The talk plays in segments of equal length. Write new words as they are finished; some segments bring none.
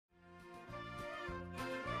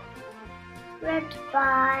read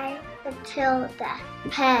by Matilda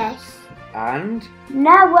Pearce and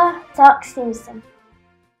Noah Simpson.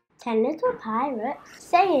 10 little pirates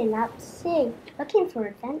sailing out to sea, looking for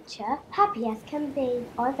adventure, happy as can be.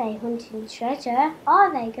 Are they hunting treasure?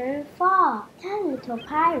 Are they going far? 10 little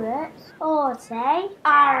pirates all say,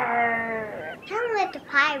 "Arr!" 10 little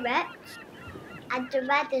pirates, and the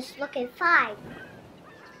red is looking fine.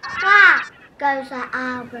 "Ah!" goes the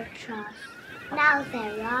albatross. Now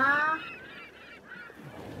there are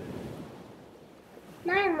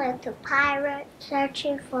 9 little pirates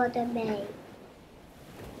searching for the maid.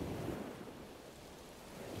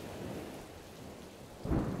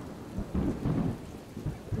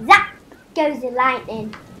 Zap goes the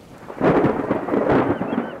lightning.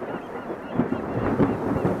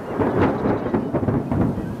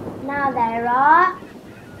 Now there are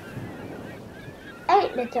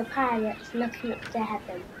 8 little pirates looking up to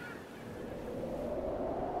heaven.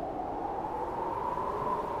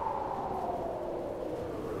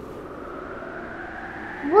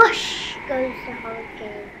 Whoosh goes the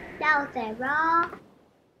hurricane. Now there are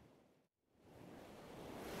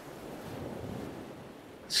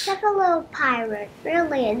 7 little pirates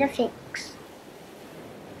really in a fix.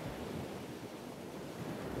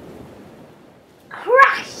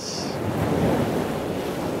 Crash!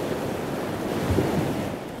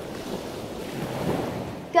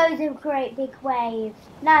 Goes a great big wave.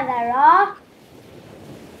 Now there are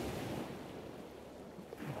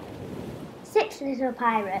 6 little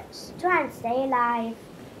pirates trying to stay alive.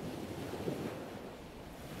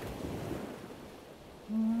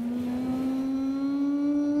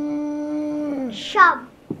 Shum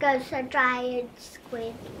goes the giant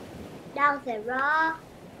squid. Now there are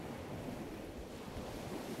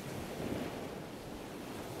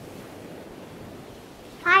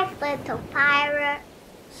 5 little pirates.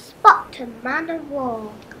 Spot a man of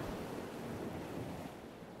war.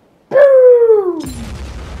 Boom!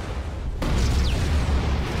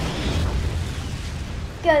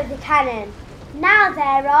 Goes the cannon. Now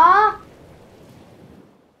there are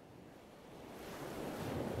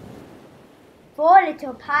 4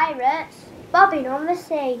 little pirates bobbing on the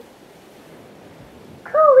sea.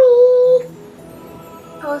 Cooey!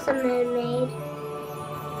 Calls a mermaid.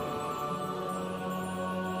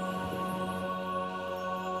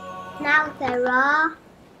 Now there are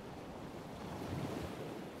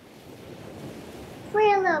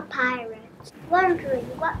 3 little pirates wondering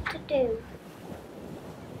what to do.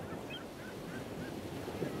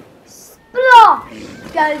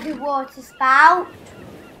 Splosh goes the water spout.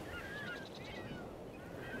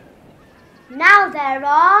 Now there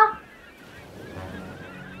are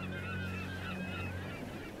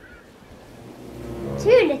 2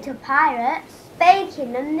 little pirates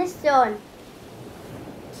baking in the sun.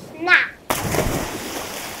 Snap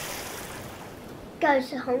goes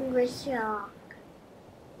the hungry shark.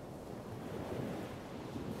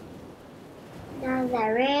 Now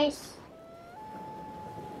there is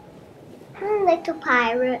 1 little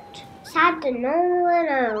pirate, sad and all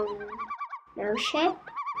alone. No ship,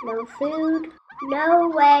 no food, no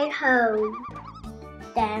way home.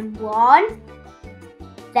 Then 1,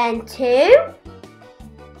 then 2,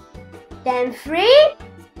 then 3,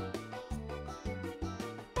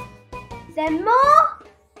 then more.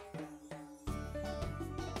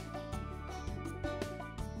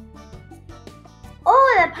 All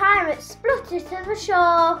the pirates splutter to the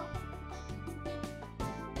shore.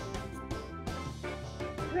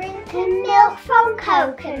 Drinking milk from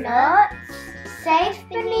coconuts, safe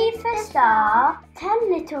beneath a star. 10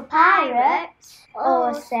 little pirates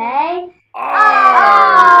all say,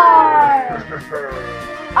 "Arr!"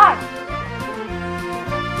 Arr!